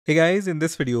Hey guys, in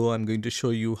this video I'm going to show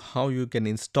you how you can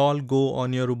install Go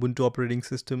on your Ubuntu operating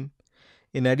system.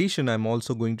 In addition, I'm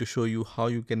also going to show you how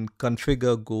you can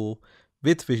configure Go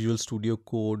with Visual Studio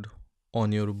Code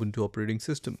on your Ubuntu operating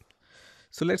system.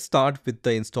 So let's start with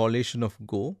the installation of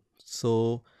Go.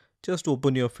 So just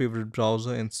open your favorite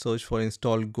browser and search for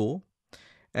install Go,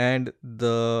 and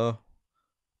the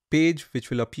page which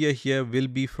will appear here will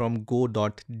be from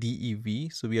go.dev.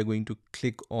 So we are going to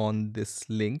click on this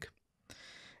link,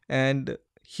 and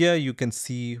here you can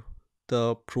see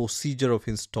the procedure of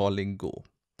installing Go.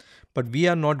 But we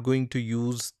are not going to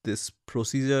use this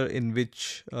procedure in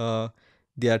which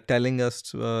they are telling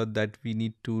us that we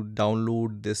need to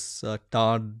download this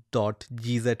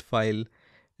tar.gz file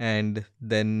and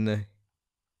then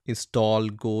install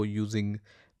Go using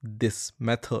this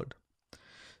method.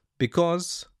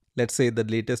 Because let's say the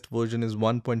latest version is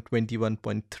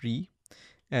 1.21.3,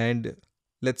 and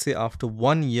let's say after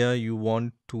 1 year you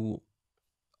want to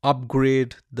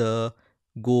upgrade the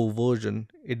Go version,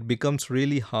 it becomes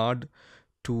really hard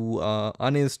to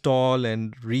uninstall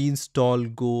and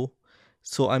reinstall Go.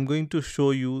 So I'm going to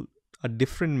show you a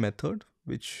different method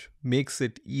which makes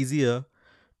it easier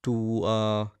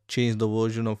to change the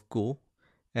version of Go,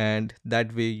 and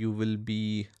that way you will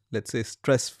be, let's say,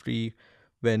 stress free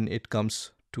when it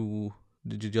comes to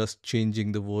just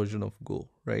changing the version of Go,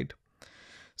 right?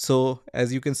 So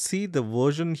as you can see, the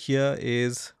version here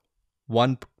is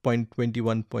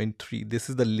 1.21.3. This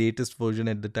is the latest version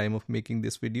at the time of making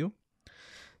this video.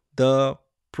 The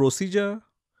procedure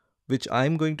which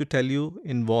I'm going to tell you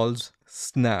involves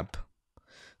Snap.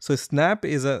 So Snap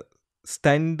is a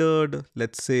standard,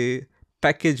 let's say,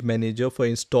 package manager for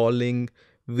installing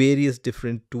various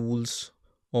different tools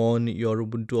on your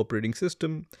Ubuntu operating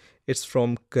system. It's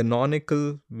from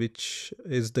Canonical, which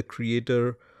is the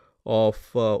creator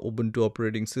of Ubuntu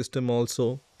operating system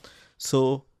also.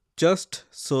 So just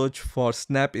search for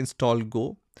snap install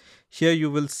Go. Here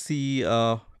you will see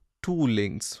two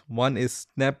links. One is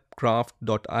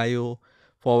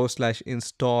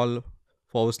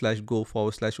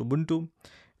snapcraft.io/install/go/Ubuntu,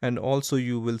 and also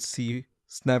you will see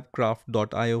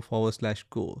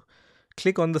snapcraft.io/go.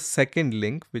 Click on the second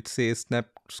link which says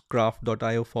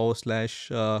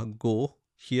snapcraft.io/go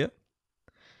here,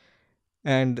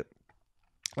 and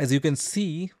as you can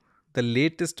see, the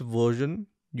latest version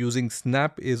using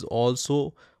Snap is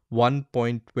also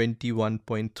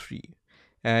 1.21.3,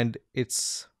 and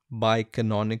it's by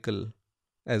Canonical,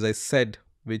 as I said,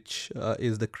 which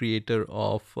is the creator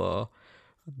of the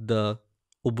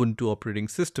Ubuntu operating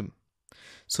system.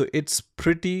 So it's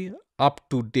pretty up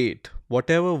to date.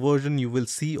 Whatever version you will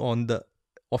see on the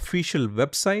official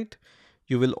website,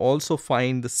 you will also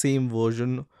find the same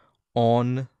version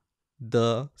on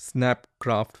the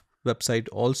Snapcraft website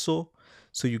also,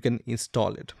 so you can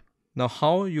install it. Now,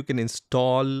 how you can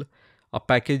install a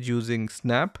package using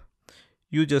Snap?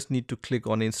 You just need to click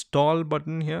on install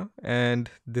button here,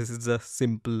 and this is a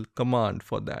simple command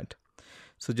for that.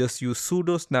 So just use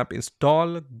sudo snap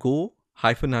install go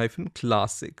 --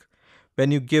 classic.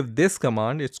 When you give this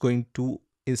command, it's going to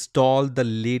install the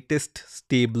latest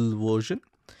stable version.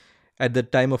 At the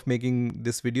time of making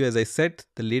this video, as I said,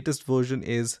 the latest version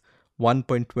is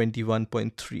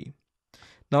 1.21.3.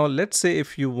 Now let's say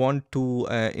if you want to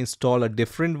install a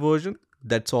different version,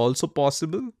 that's also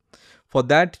possible. For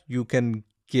that, you can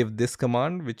give this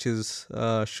command which is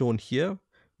shown here,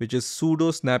 which is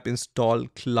sudo snap install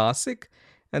classic,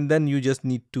 and then you just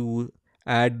need to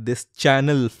add this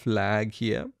channel flag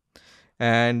here,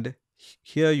 and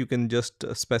here you can just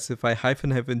specify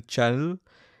 -- channel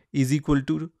is equal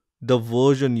to the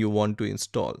version you want to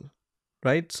install,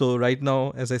 right? So right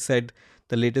now, as I said,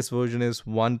 the latest version is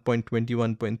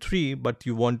 1.21.3, but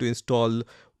you want to install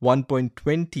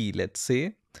 1.20, let's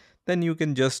say, then you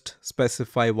can just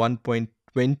specify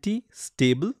 1.20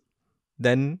 stable.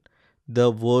 Then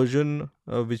the version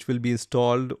which will be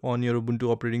installed on your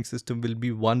Ubuntu operating system will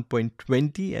be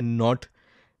 1.20 and not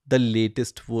the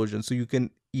latest version. So you can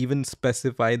even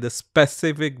specify the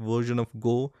specific version of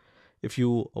Go if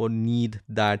you need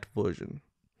that version.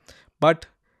 But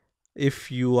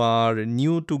if you are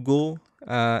new to Go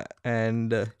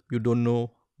and you don't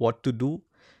know what to do,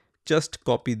 just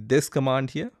copy this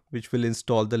command here, which will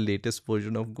install the latest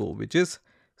version of Go, which is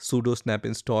sudo snap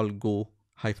install go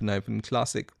 --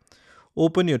 classic.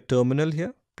 Open your terminal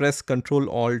here, press Ctrl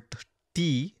Alt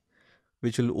T,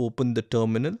 which will open the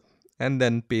terminal, and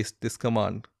then paste this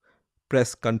command.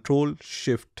 Press Ctrl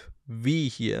Shift V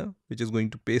here, which is going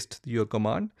to paste your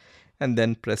command, and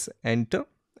then press enter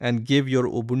and give your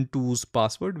Ubuntu's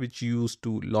password, which you use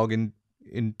to log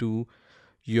into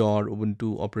your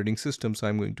Ubuntu operating system. So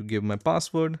I'm going to give my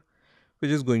password,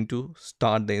 which is going to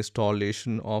start the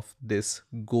installation of this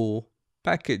Go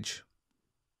package.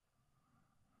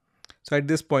 So at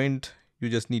this point, you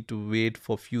just need to wait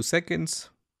for a few seconds,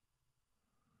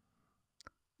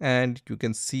 and you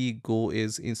can see Go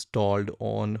is installed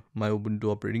on my Ubuntu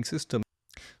operating system.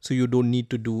 So you don't need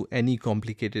to do any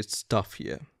complicated stuff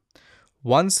here.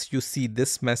 Once you see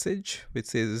this message which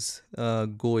says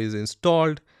Go is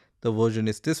installed, the version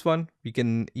is this one. We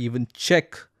can even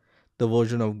check the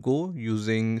version of Go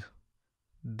using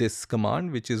this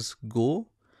command, which is Go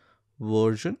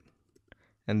version,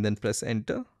 and then press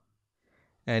enter.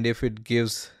 And if it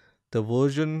gives the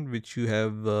version which you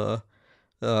have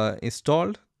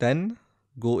installed, then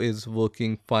Go is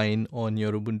working fine on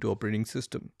your Ubuntu operating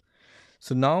system.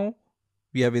 So now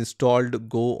we have installed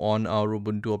Go on our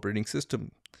Ubuntu operating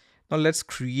system. Now let's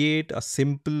create a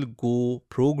simple Go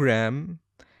program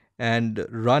and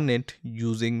run it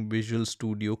using Visual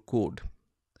Studio Code.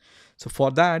 So for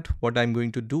that, what I'm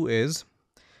going to do is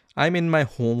I'm in my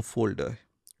home folder,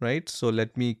 right? So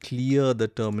let me clear the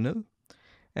terminal.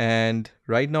 And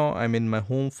right now I'm in my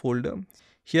home folder.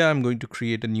 Here I'm going to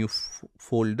create a new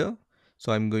folder.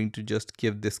 So I'm going to just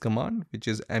give this command, which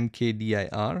is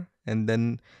mkdir, and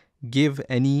then give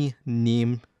any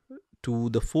name to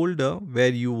the folder where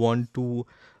you want to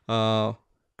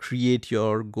create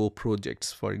your Go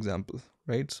projects, for example,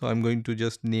 right? So I'm going to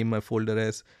just name my folder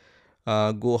as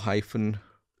go-projects,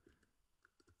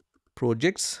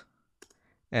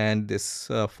 and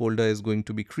this folder is going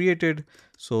to be created.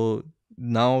 So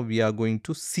now we are going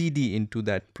to cd into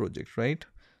that project, right?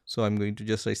 So I'm going to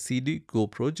just write cd go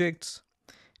projects,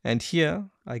 and here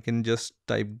I can just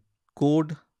type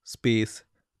code space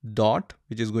dot,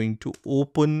 which is going to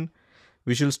open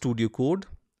Visual Studio Code,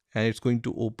 and it's going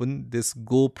to open this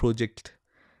Go project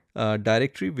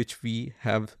directory which we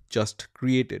have just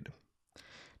created.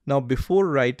 Now before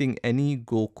writing any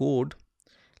Go code,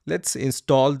 let's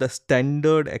install the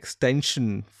standard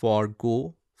extension for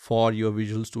Go for your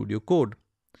Visual Studio Code.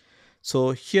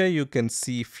 So here you can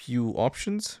see few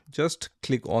options. Just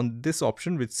click on this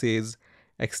option which says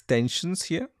extensions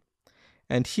here,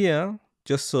 and here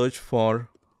just search for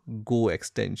Go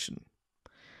extension.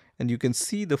 And you can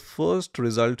see the first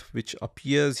result which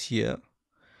appears here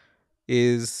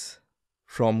is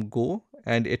from Go,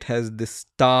 and it has this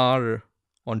star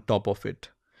on top of it.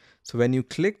 So when you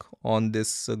click on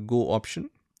this Go option,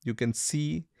 you can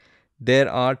see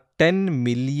there are 10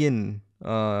 million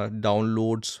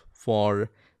downloads for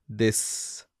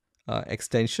this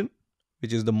extension,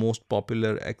 which is the most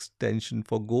popular extension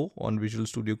for Go on Visual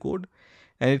Studio Code,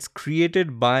 and it's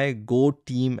created by Go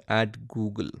team at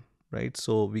Google, right?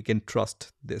 So we can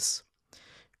trust this.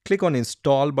 Click on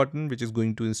install button, which is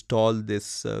going to install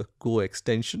this Go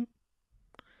extension.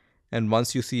 And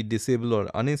once you see disable or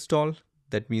uninstall,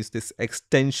 that means this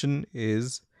extension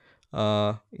is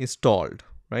installed,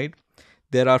 right?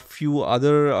 There are few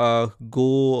other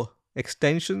Go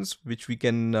extensions which we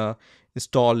can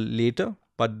install later,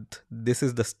 but this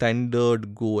is the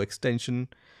standard Go extension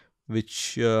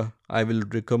which I will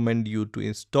recommend you to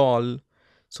install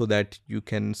so that you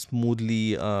can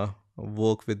smoothly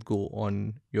work with Go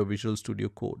on your Visual Studio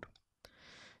Code.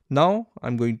 Now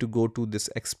I'm going to go to this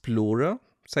Explorer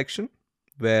section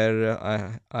where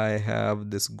I have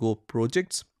this Go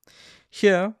projects.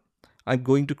 Here I'm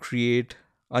going to create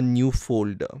a new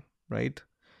folder, right?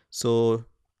 So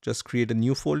just create a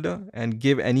new folder and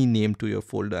give any name to your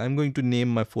folder. I'm going to name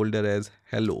my folder as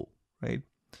hello, right?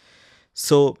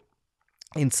 So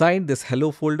inside this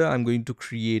hello folder, I'm going to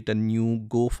create a new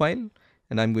Go file,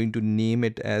 and I'm going to name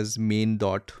it as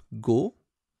main.go.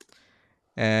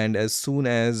 And as soon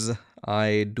as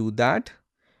I do that,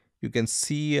 you can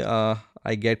see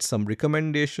I get some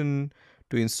recommendation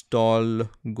to install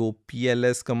Go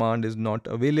pls command is not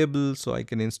available, so I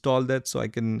can install that. So I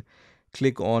can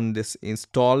click on this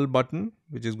install button,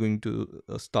 which is going to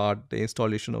start the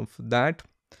installation of that,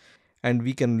 and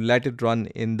we can let it run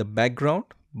in the background.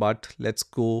 But let's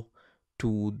go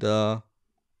to the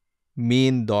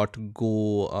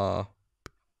main.go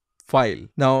file.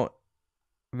 Now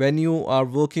when you are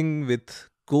working with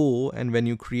Go and when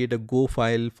you create a Go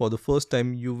file for the first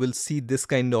time, you will see this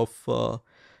kind of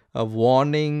a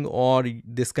warning or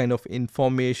this kind of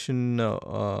information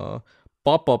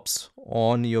pop-ups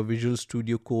on your Visual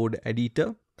Studio Code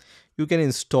editor. You can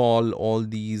install all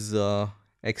these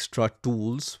extra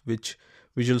tools which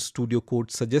Visual Studio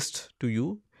Code suggests to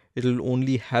you. It will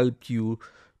only help you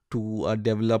to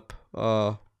develop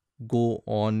Go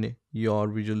on your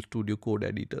Visual Studio Code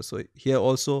editor. So here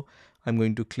also I'm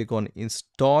going to click on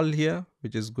install here,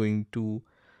 which is going to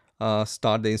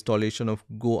start the installation of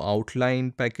Go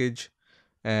outline package.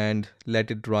 and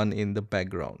let it run in the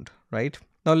background, right?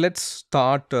 Now let's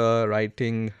start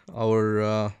writing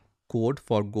our code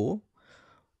for Go.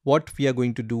 What we are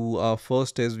going to do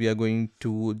first is we are going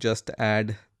to just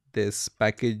add this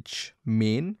package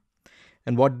main.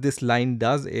 And what this line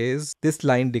does is this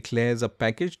line declares a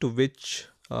package to which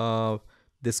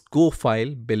this Go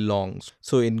file belongs.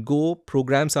 So in Go,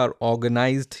 programs are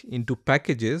organized into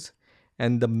packages,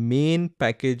 and the main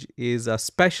package is a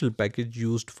special package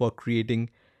used for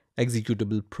creating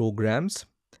executable programs,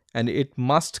 and it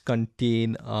must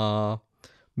contain a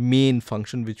main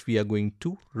function which we are going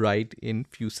to write in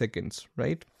few seconds,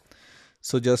 right?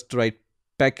 So just write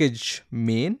package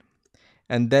main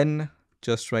and then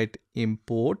just write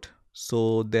import.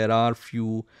 So there are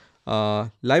few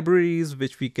libraries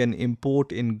which we can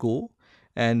import in Go,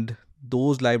 and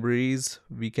those libraries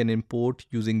we can import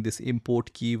using this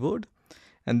import keyword,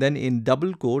 and then in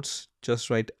double quotes just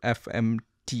write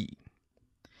fmt.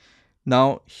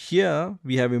 Now here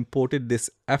we have imported this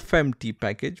fmt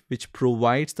package which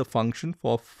provides the function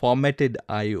for formatted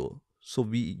IO. So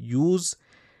we use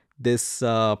this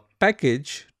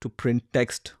package to print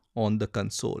text on the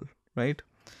console, right?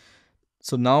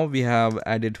 So now we have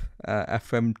added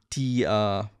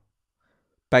fmt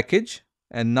package,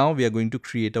 and now we are going to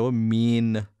create our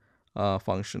main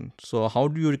function. So how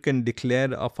do you can declare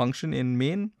a function in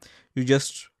main? You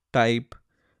just type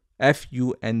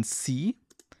func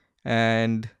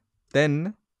and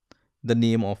then the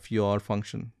name of your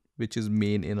function, which is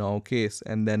main in our case,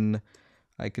 and then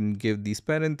I can give these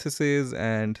parentheses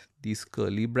and these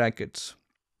curly brackets.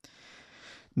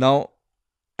 Now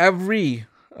every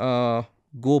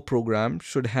Go program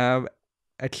should have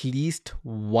at least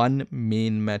one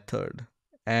main method,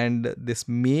 and this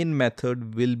main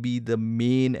method will be the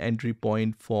main entry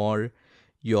point for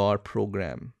your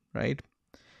program, right?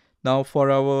 Now for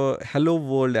our hello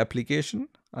world application,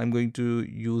 I'm going to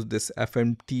use this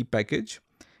fmt package,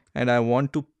 and I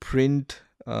want to print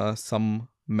some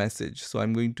message. So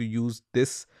I'm going to use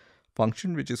this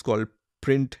function which is called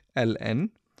println,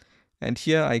 and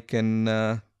here I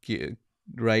can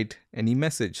write any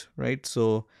message, right?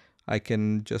 So I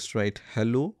can just write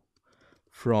hello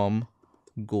from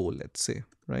Go, let's say,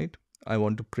 right? I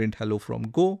want to print hello from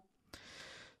Go.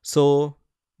 So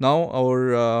now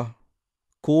our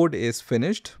code is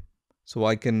finished, so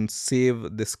I can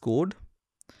save this code.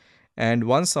 And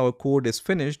once our code is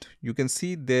finished, you can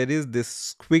see there is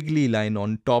this squiggly line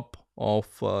on top of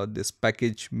this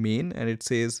package main, and it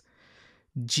says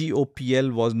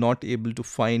GOPL was not able to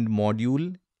find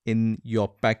module in your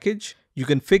package. You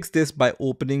can fix this by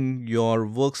opening your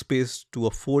workspace to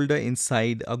a folder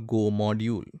inside a Go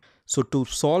module. So to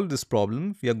solve this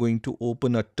problem, we are going to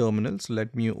open a terminal. So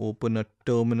let me open a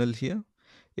terminal here.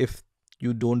 If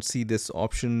you don't see this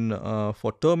option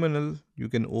for terminal, you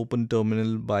can open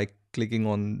terminal by clicking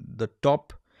on the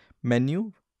top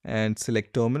menu and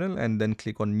select terminal, and then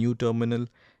click on new terminal,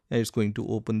 and it's going to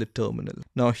open the terminal.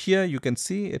 Now here you can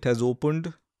see it has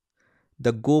opened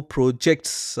the Go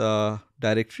projects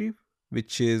directory,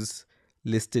 which is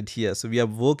listed here. So we are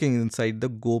working inside the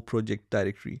Go project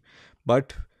directory,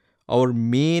 but our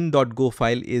main.go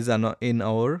file is in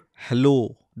our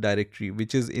hello directory,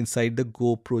 which is inside the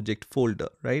Go project folder,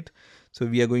 right? So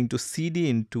we are going to cd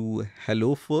into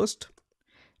hello first,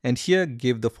 and here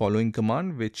give the following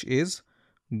command, which is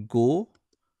go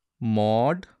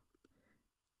mod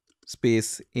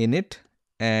space init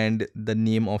and the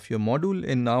name of your module.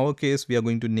 In our case, we are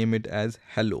going to name it as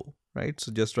hello, right?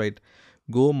 So just write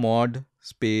go mod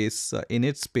space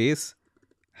init space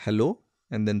hello,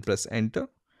 and then press enter,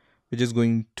 which is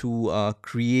going to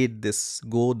create this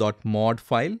go.mod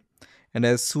file. And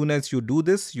as soon as you do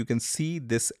this, you can see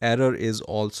this error is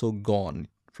also gone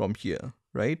from here,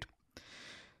 right?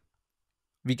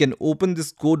 We can open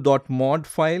this go.mod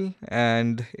file,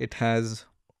 and it has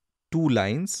two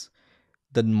lines,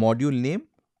 the module name,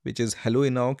 which is hello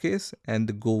in our case, and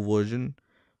the Go version,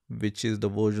 which is the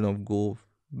version of Go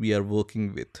we are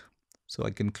working with. So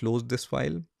I can close this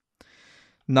file.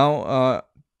 Now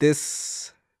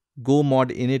this go mod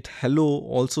init hello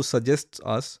also suggests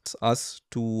us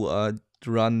to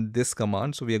run this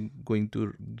command. So we are going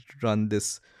to run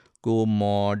this go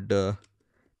mod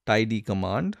tidy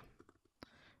command,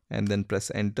 and then press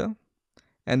enter,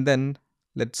 and then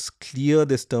let's clear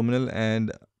this terminal,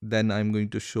 and then I'm going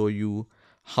to show you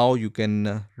how you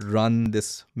can run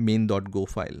this main.go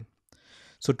file.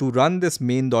 So to run this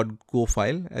main.go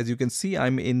file, as you can see,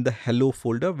 I'm in the hello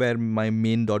folder where my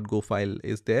main.go file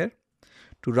is there.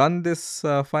 To run this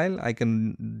file, I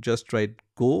can just write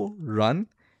go run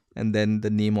and then the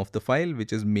name of the file,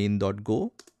 which is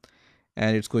main.go.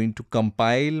 and it's going to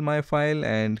compile my file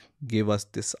and give us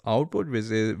this output,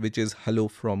 which is hello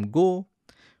from Go,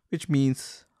 which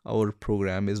means our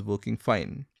program is working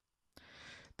fine.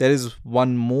 There is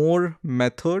one more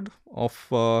method of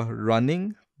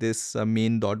running this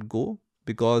main.go,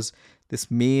 because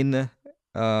this main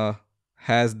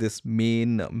has this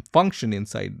main function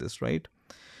inside this, right?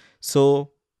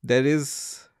 So there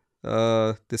is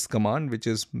this command which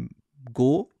is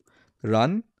go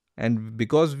run, and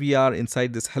because we are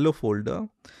inside this hello folder,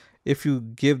 if you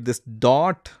give this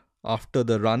dot after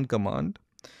the run command,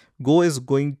 Go is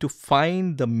going to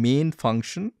find the main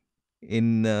function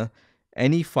in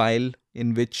any file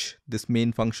in which this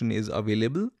main function is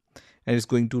available, and it's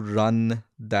going to run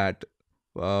that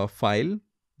file,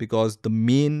 because the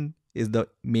main is the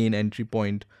main entry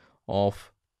point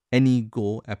of any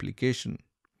Go application.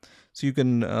 So you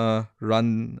can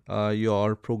run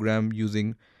your program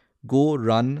using go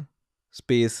run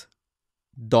space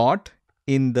dot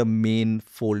in the main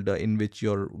folder in which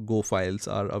your Go files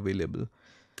are available.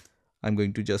 I'm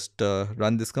going to just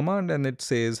run this command, and it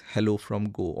says hello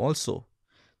from Go also.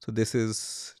 So this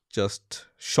is just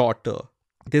shorter.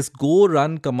 This go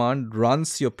run command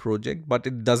runs your project, but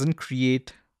it doesn't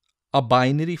create a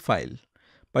binary file.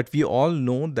 But we all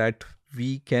know that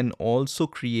we can also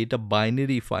create a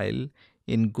binary file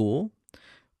in Go.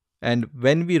 And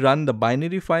when we run the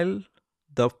binary file,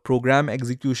 the program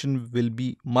execution will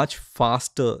be much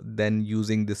faster than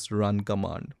using this run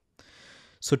command.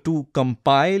 So to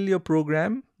compile your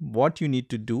program, what you need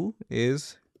to do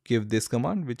is give this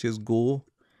command, which is go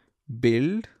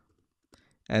build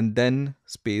and then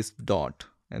space dot,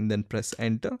 and then press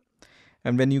enter.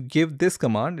 And when you give this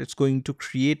command, it's going to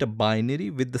create a binary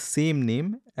with the same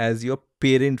name as your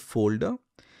parent folder.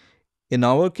 In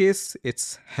our case,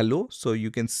 it's hello. So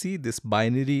you can see this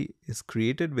binary is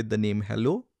created with the name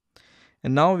hello.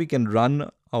 And now we can run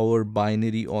our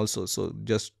binary also. So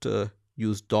just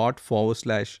use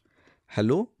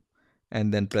 ./hello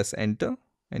and then press enter.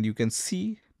 And you can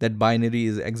see that binary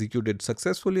is executed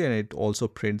successfully, and it also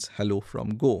prints hello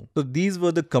from Go. So these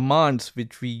were the commands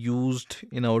which we used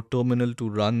in our terminal to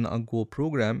run a Go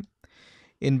program.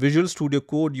 In Visual Studio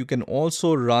Code, you can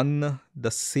also run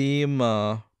the same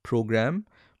program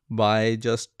by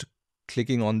just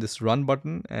clicking on this run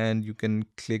button, and you can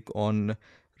click on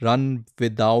run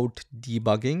without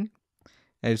debugging,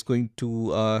 and it's going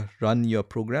to run your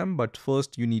program. But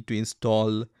first you need to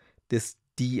install this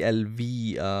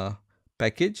DLV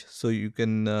package. So you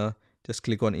can just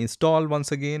click on install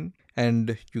once again,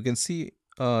 and you can see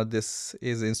this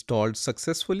is installed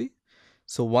successfully.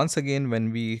 So once again,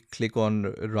 when we click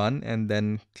on run and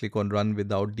then click on run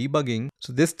without debugging,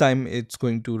 so this time it's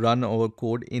going to run our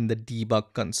code in the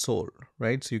debug console,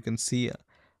 right? So you can see,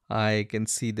 I can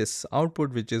see this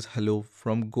output, which is hello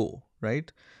from Go,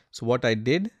 right? So what I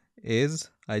did is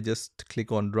I just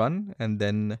click on run, and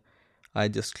then I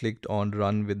just clicked on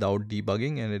run without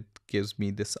debugging, and it gives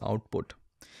me this output.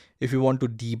 If you want to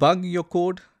debug your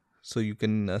code, so you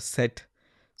can set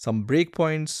some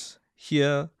breakpoints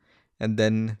here, and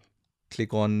then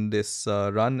click on this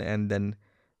run and then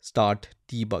start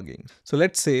debugging. So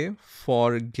let's say,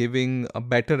 for giving a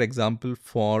better example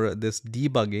for this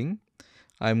debugging,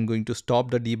 I'm going to stop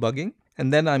the debugging,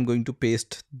 and then I'm going to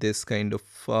paste this kind of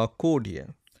code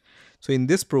here. So in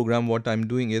this program, what I'm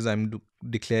doing is I'm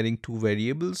declaring two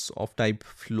variables of type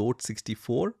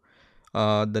float64.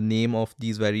 The name of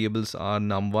these variables are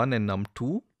num1 and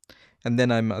num2. And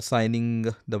then I'm assigning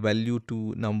the value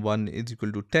to num1 is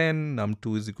equal to 10,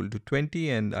 num2 is equal to 20,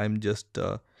 and I'm just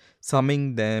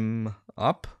summing them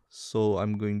up. So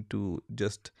I'm going to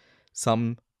just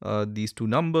sum these two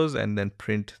numbers and then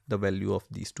print the value of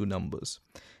these two numbers.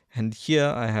 And here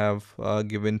I have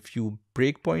given few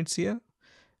breakpoints here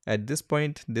at this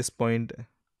point, this point,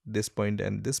 this point,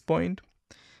 and this point.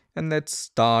 And let's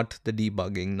start the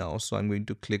debugging now. So I'm going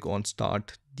to click on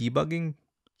start debugging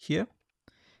here,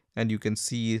 and you can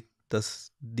see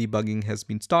this debugging has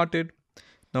been started.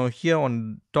 Now here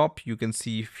on top, you can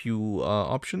see few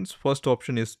options. First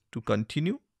option is to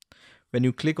continue. When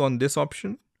you click on this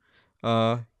option,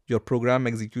 your program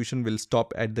execution will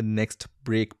stop at the next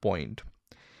breakpoint.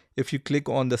 If you click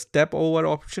on the step over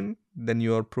option, then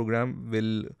your program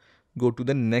will go to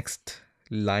the next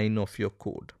line of your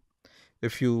code.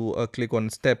 If you click on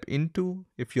step into,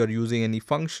 if you are using any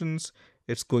functions,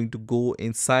 it's going to go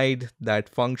inside that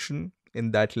function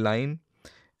in that line,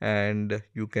 and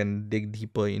you can dig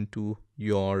deeper into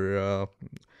your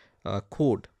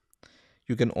code.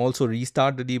 You can also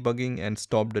restart the debugging and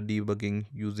stop the debugging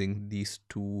using these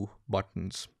two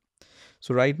buttons.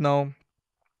 So right now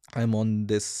I'm on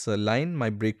this line. My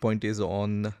breakpoint is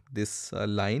on this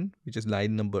line, which is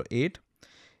line number 8.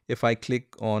 If I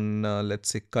click on, let's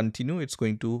say, continue, it's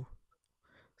going to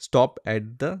stop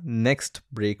at the next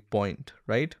breakpoint,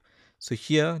 right? So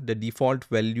here the default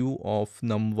value of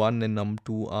num1 and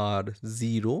num2 are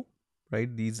 0,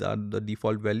 right? These are the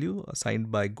default value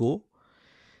assigned by Go.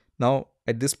 Now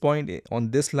at this point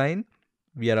on this line,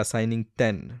 we are assigning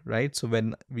 10, right? So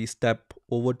when we step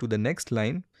over to the next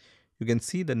line, you can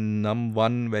see the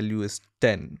num1 value is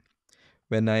 10.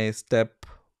 When I step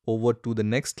over to the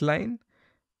next line,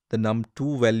 the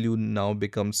num2 value now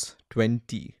becomes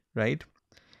 20, right?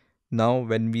 Now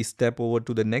when we step over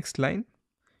to the next line,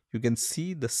 you can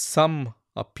see the sum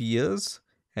appears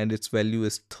and its value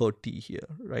is 30 here,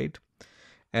 right?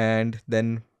 And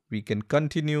then we can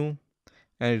continue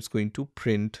and it's going to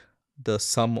print the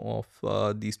sum of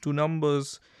these two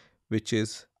numbers, which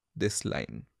is this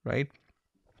line, right?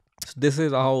 So this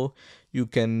is how you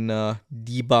can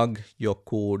debug your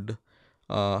code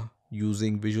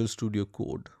using Visual Studio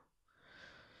Code.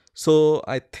 So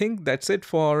I think that's it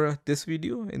for this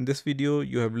video. In this video,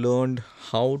 you have learned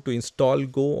how to install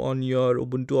Go on your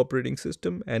Ubuntu operating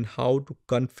system and how to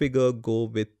configure Go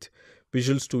with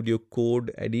Visual Studio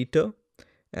Code Editor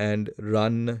and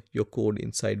run your code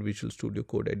inside Visual Studio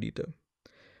Code Editor.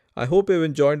 I hope you've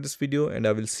enjoyed this video and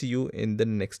I will see you in the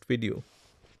next video.